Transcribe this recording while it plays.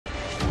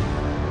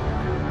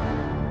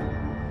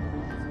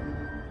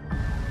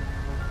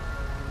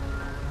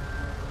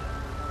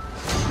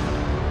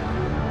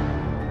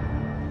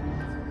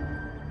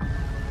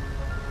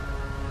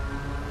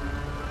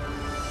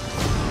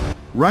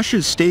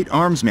Russia's state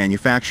arms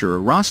manufacturer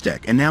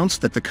Rostec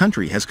announced that the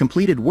country has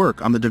completed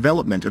work on the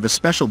development of a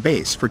special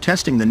base for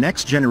testing the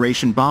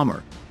next-generation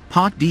bomber,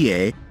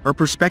 PAK-DA, or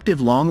Prospective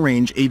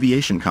Long-Range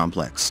Aviation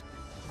Complex.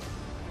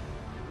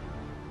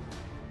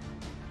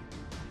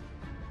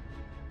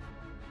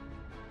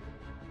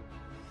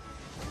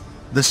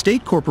 The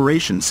state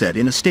corporation said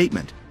in a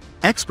statement,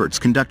 "Experts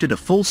conducted a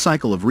full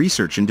cycle of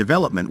research and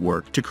development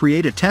work to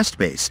create a test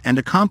base and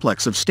a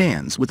complex of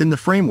stands within the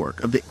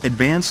framework of the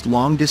Advanced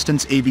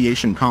Long-Distance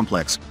Aviation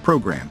Complex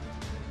program."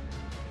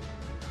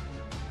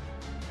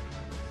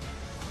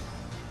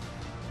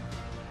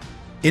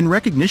 In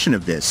recognition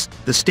of this,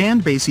 the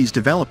stand base's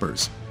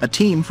developers, a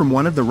team from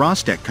one of the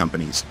Rostec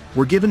companies,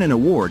 were given an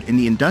award in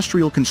the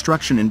Industrial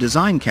Construction and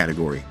Design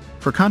category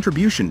for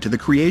contribution to the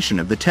creation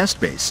of the test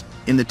base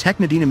in the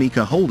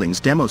Technodynamika Holdings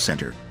Demo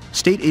Center,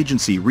 state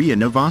agency RIA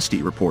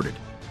Novosti reported.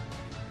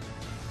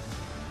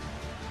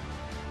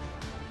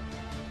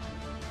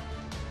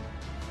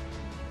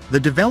 The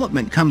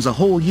development comes a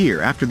whole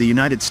year after the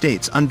United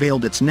States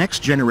unveiled its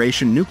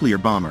next-generation nuclear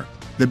bomber,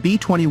 the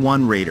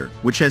B-21 Raider,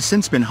 which has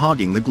since been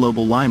hogging the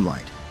global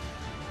limelight.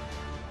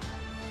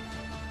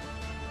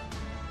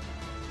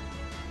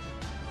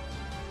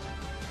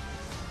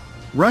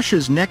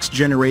 Russia's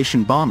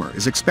next-generation bomber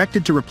is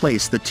expected to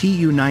replace the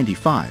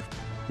Tu-95,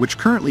 which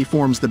currently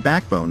forms the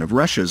backbone of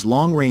Russia's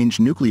long-range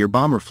nuclear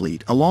bomber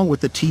fleet along with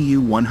the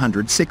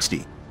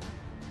Tu-160.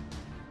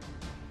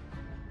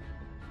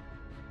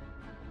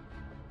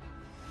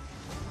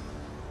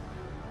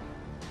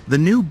 The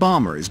new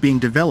bomber is being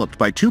developed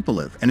by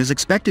Tupolev and is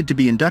expected to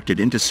be inducted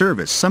into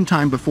service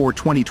sometime before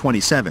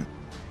 2027.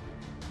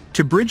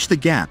 To bridge the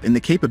gap in the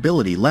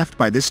capability left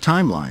by this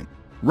timeline,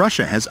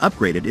 Russia has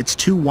upgraded its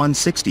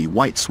Tu-160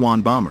 White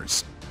Swan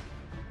bombers.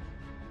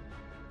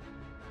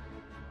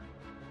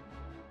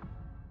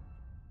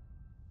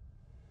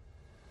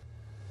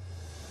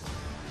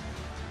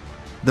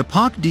 The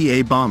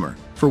PAK-DA bomber,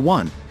 for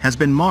one, has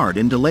been marred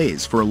in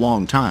delays for a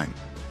long time.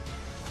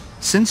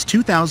 Since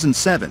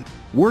 2007,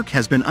 work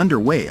has been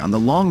underway on the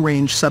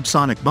long-range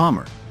subsonic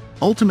bomber,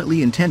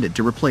 ultimately intended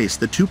to replace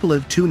the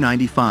Tupolev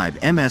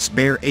Tu-95MS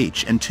Bear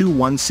H and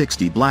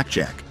Tu-160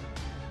 Blackjack.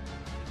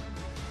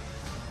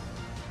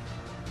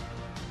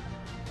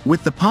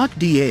 With the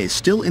PAK-DA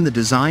still in the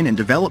design and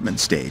development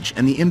stage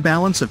and the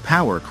imbalance of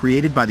power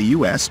created by the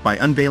U.S. by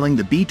unveiling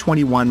the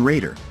B-21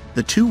 Raider,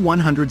 the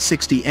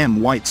Tu-160M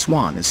White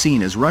Swan is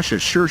seen as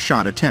Russia's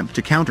sure-shot attempt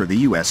to counter the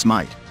U.S.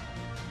 might.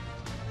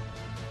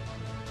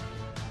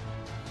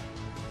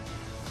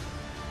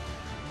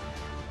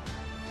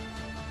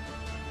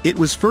 It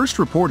was first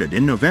reported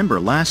in November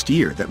last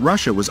year that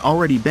Russia was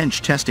already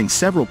bench testing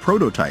several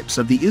prototypes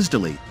of the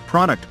Izdali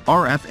product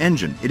RF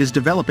engine it is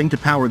developing to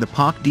power the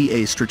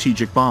PAK-DA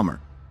strategic bomber.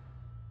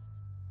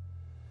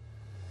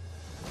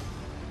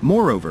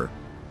 Moreover,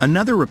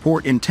 another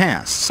report in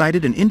TASS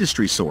cited an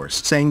industry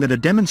source saying that a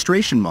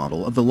demonstration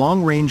model of the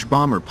long-range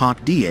bomber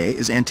PAK-DA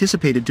is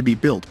anticipated to be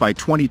built by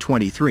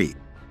 2023.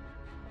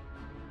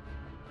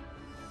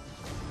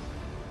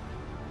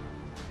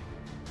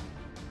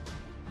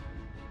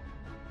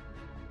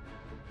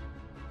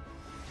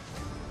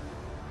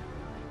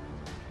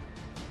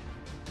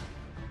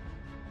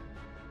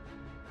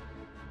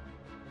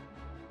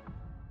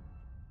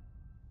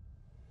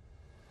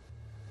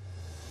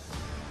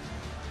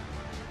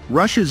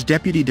 Russia's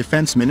Deputy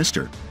Defense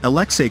Minister,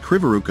 Alexei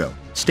Krivoruko,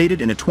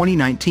 stated in a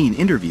 2019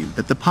 interview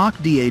that the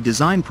PAK-DA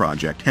design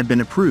project had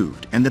been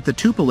approved and that the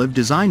Tupolev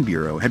Design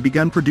Bureau had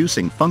begun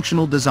producing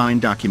functional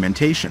design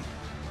documentation.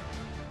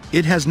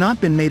 It has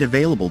not been made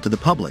available to the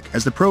public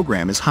as the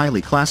program is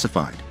highly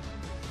classified.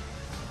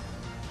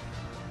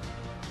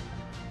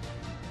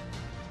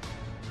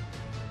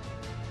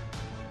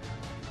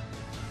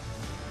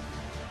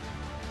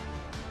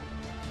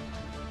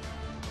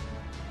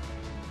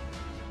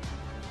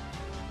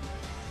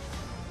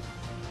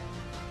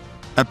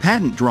 A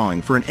patent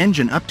drawing for an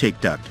engine uptake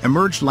duct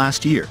emerged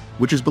last year,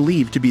 which is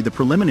believed to be the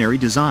preliminary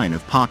design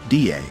of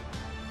PAK-DA.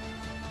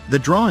 The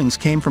drawings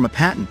came from a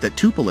patent that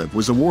Tupolev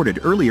was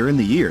awarded earlier in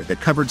the year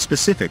that covered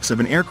specifics of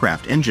an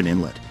aircraft engine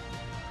inlet.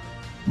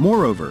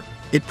 Moreover,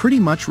 it pretty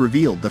much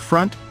revealed the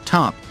front,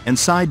 top, and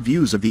side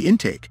views of the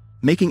intake,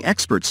 making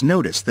experts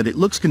notice that it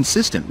looks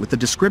consistent with the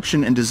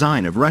description and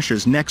design of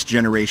Russia's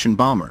next-generation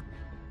bomber.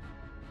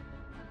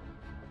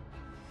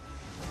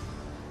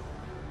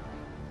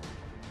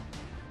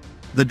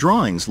 The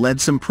drawings led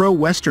some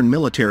pro-Western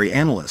military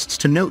analysts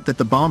to note that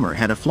the bomber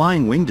had a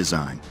flying wing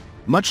design,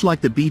 much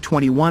like the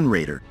B-21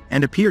 Raider,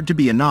 and appeared to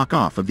be a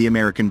knockoff of the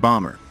American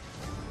bomber.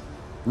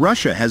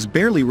 Russia has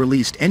barely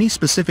released any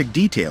specific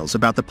details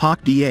about the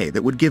PAK-DA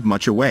that would give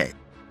much away.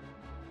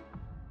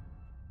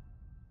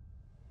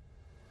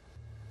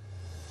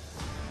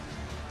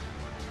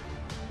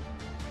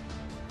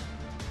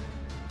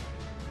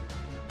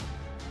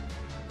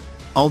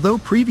 Although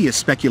previous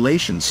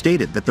speculation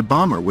stated that the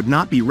bomber would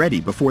not be ready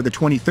before the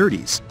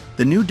 2030s,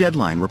 the new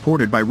deadline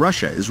reported by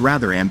Russia is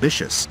rather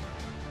ambitious.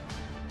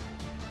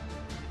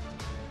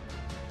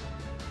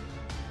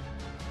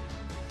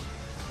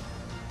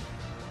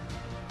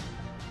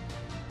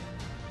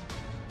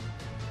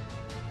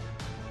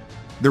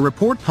 The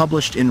report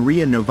published in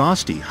RIA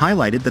Novosti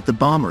highlighted that the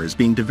bomber is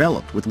being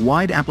developed with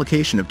wide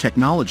application of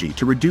technology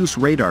to reduce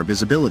radar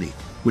visibility,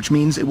 which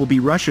means it will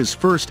be Russia's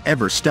first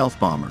ever stealth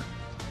bomber.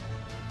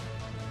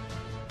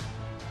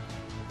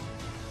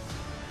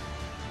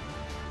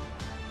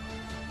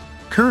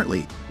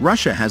 Currently,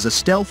 Russia has a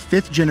stealth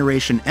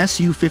 5th-generation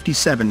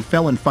Su-57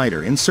 Felon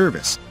fighter in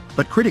service,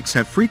 but critics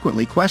have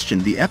frequently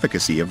questioned the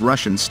efficacy of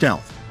Russian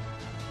stealth.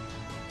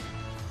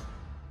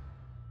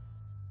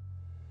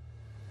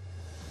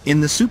 In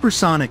the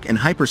supersonic and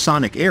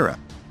hypersonic era,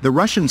 the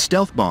Russian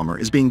stealth bomber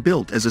is being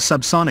built as a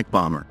subsonic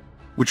bomber,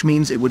 which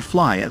means it would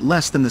fly at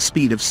less than the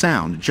speed of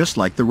sound, just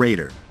like the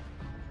Raider.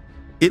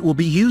 It will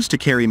be used to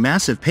carry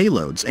massive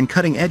payloads and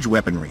cutting-edge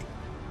weaponry.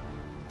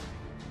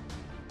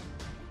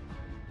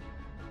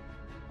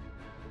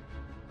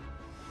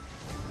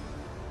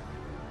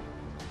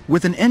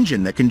 With an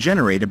engine that can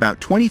generate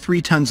about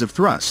 23 tons of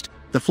thrust,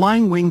 the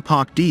Flying Wing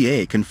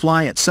PAK-DA can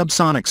fly at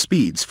subsonic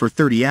speeds for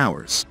 30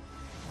 hours.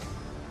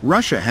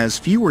 Russia has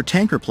fewer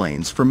tanker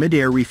planes for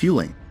mid-air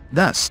refueling,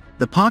 thus,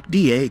 the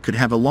PAK-DA could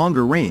have a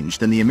longer range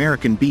than the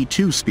American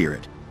B-2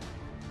 Spirit.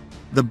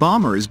 The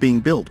bomber is being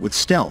built with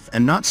stealth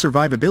and not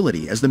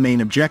survivability as the main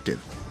objective.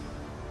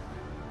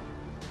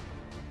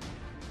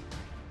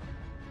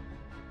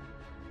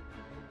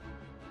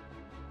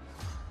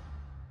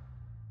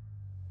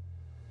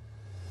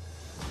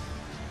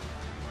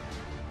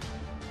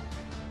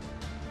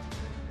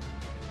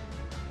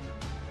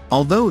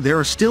 Although there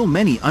are still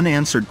many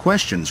unanswered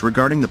questions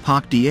regarding the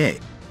PAK-DA,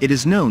 it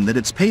is known that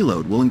its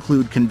payload will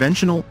include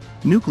conventional,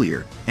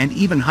 nuclear, and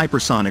even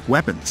hypersonic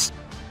weapons.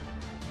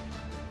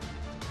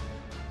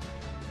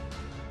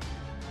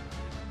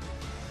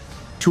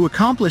 To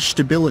accomplish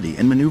stability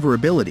and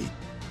maneuverability,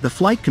 the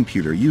flight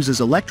computer uses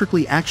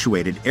electrically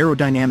actuated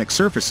aerodynamic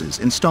surfaces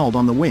installed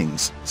on the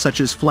wings, such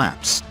as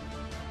flaps.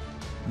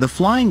 The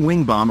Flying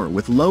Wing bomber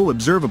with low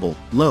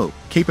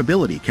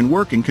capability can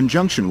work in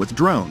conjunction with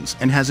drones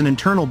and has an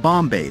internal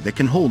bomb bay that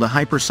can hold a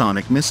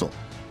hypersonic missile.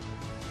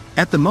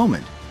 At the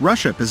moment,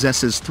 Russia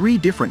possesses 3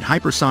 different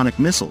hypersonic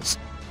missiles: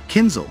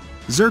 Kinzhal,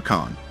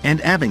 Zircon, and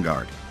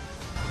Avangard.